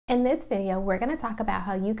In this video, we're going to talk about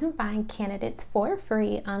how you can find candidates for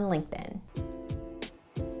free on LinkedIn.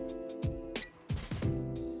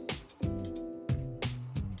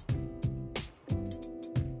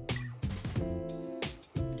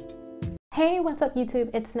 Hey, what's up YouTube?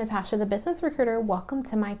 It's Natasha, the business recruiter. Welcome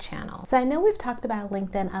to my channel. So I know we've talked about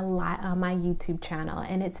LinkedIn a lot on my YouTube channel,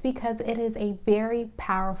 and it's because it is a very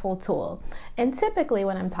powerful tool. And typically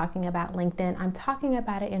when I'm talking about LinkedIn, I'm talking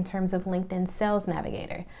about it in terms of LinkedIn Sales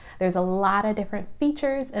Navigator. There's a lot of different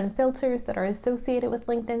features and filters that are associated with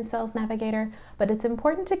LinkedIn Sales Navigator, but it's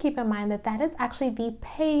important to keep in mind that that is actually the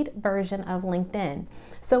paid version of LinkedIn.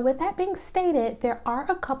 So with that being stated, there are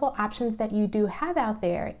a couple options that you do have out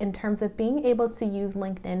there in terms of being able to use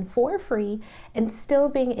LinkedIn for free and still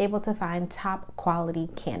being able to find top quality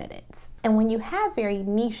candidates. And when you have very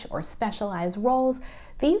niche or specialized roles,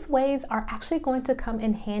 these ways are actually going to come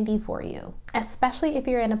in handy for you, especially if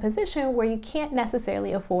you're in a position where you can't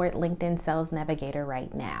necessarily afford LinkedIn Sales Navigator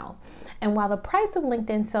right now. And while the price of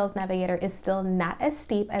LinkedIn Sales Navigator is still not as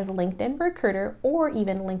steep as LinkedIn Recruiter or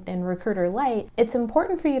even LinkedIn Recruiter Lite, it's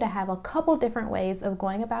important for you to have a couple different ways of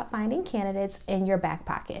going about finding candidates in your back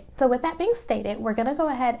pocket. So with that being stated, we're gonna go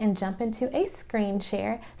ahead and jump into a screen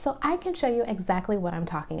share so I can show you exactly what I'm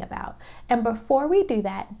talking about. And before we do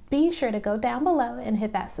that, be sure to go down below and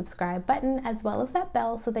hit that subscribe button as well as that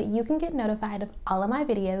bell so that you can get notified of all of my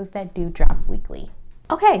videos that do drop weekly.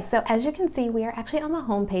 Okay, so as you can see, we are actually on the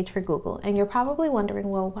home page for Google, and you're probably wondering,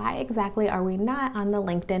 well, why exactly are we not on the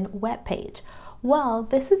LinkedIn web page? Well,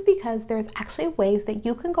 this is because there's actually ways that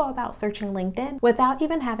you can go about searching LinkedIn without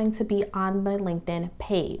even having to be on the LinkedIn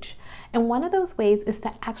page. And one of those ways is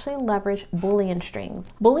to actually leverage Boolean strings.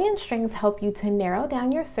 Boolean strings help you to narrow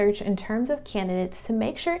down your search in terms of candidates to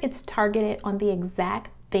make sure it's targeted on the exact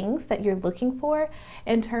things that you're looking for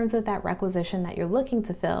in terms of that requisition that you're looking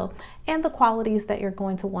to fill and the qualities that you're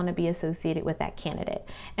going to want to be associated with that candidate.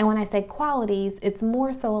 And when I say qualities, it's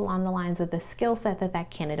more so along the lines of the skill set that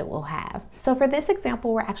that candidate will have. So for this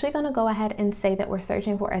example, we're actually going to go ahead and say that we're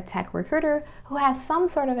searching for a tech recruiter who has some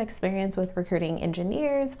sort of experience with recruiting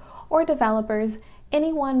engineers or developers,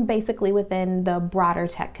 anyone basically within the broader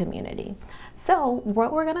tech community. So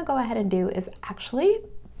what we're going to go ahead and do is actually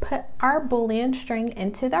put our Boolean string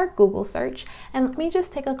into our Google search, and let me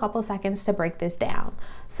just take a couple seconds to break this down.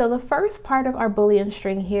 So the first part of our Boolean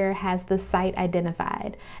string here has the site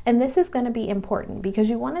identified, and this is going to be important because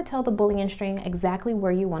you want to tell the Boolean string exactly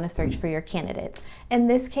where you want to search for your candidates. In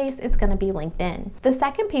this case, it's going to be LinkedIn. The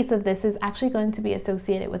second piece of this is actually going to be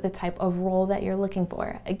associated with the type of role that you're looking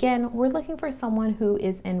for. Again, we're looking for someone who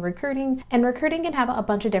is in recruiting, and recruiting can have a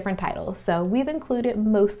bunch of different titles, so we've included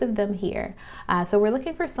most of them here. So we're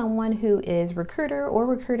looking for someone who is recruiter or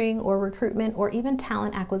recruiting or recruitment or even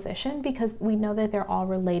talent acquisition, because we know that they're all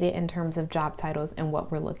related in terms of job titles and what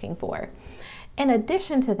we're looking for. In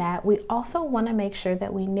addition to that, we also want to make sure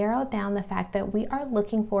that we narrow down the fact that we are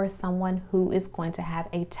looking for someone who is going to have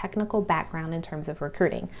a technical background in terms of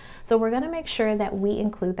recruiting. So we're going to make sure that we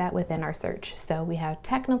include that within our search. So we have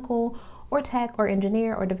technical or tech or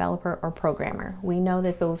engineer or developer or programmer. We know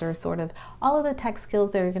that those are sort of all of the tech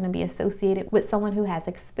skills that are going to be associated with someone who has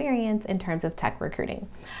experience in terms of tech recruiting.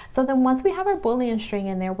 So then once we have our Boolean string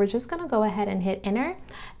in there, we're just going to go ahead and hit enter,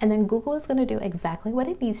 and then Google is going to do exactly what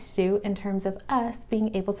it needs to do in terms of us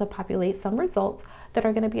being able to populate some results that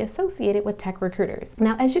are going to be associated with tech recruiters.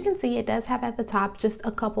 Now, as you can see, it does have at the top just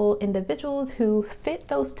a couple individuals who fit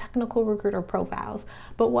those technical recruiter profiles,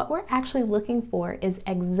 but what we're actually looking for is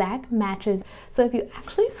exact matches. So if you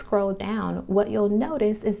actually scroll down, what you'll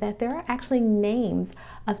notice is that there are actually names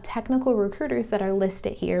of technical recruiters that are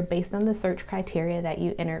listed here based on the search criteria that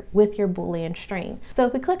you enter with your Boolean string. So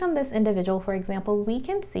if we click on this individual, for example, we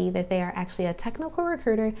can see that they are actually a technical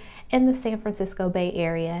recruiter in the San Francisco Bay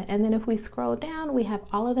Area. And then if we scroll down, we have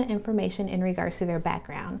all of the information in regards to their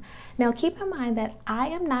background. Now keep in mind that I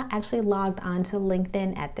am not actually logged on to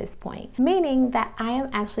LinkedIn at this point, meaning that I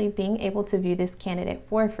am actually being able to view this candidate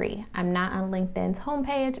for free. I'm not on LinkedIn's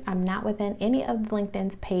homepage. I'm not within any of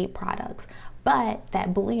LinkedIn's paid products. But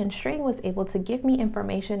that Boolean string was able to give me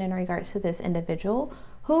information in regards to this individual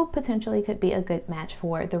who potentially could be a good match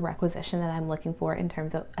for the requisition that I'm looking for in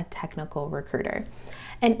terms of a technical recruiter.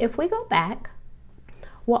 And if we go back,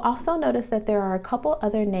 We'll also notice that there are a couple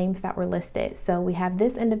other names that were listed. So we have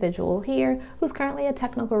this individual here who's currently a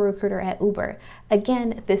technical recruiter at Uber.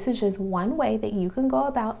 Again, this is just one way that you can go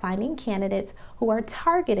about finding candidates who are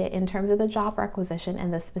targeted in terms of the job requisition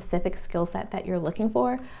and the specific skill set that you're looking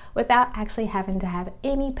for without actually having to have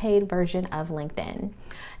any paid version of LinkedIn.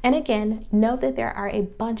 And again, note that there are a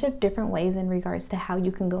bunch of different ways in regards to how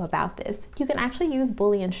you can go about this. You can actually use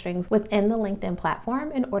Boolean strings within the LinkedIn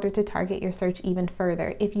platform in order to target your search even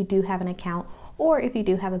further if you do have an account or if you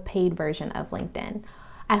do have a paid version of LinkedIn.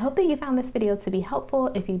 I hope that you found this video to be helpful.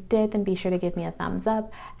 If you did, then be sure to give me a thumbs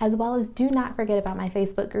up, as well as do not forget about my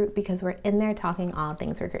Facebook group because we're in there talking all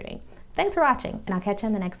things recruiting. Thanks for watching, and I'll catch you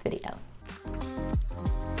in the next video.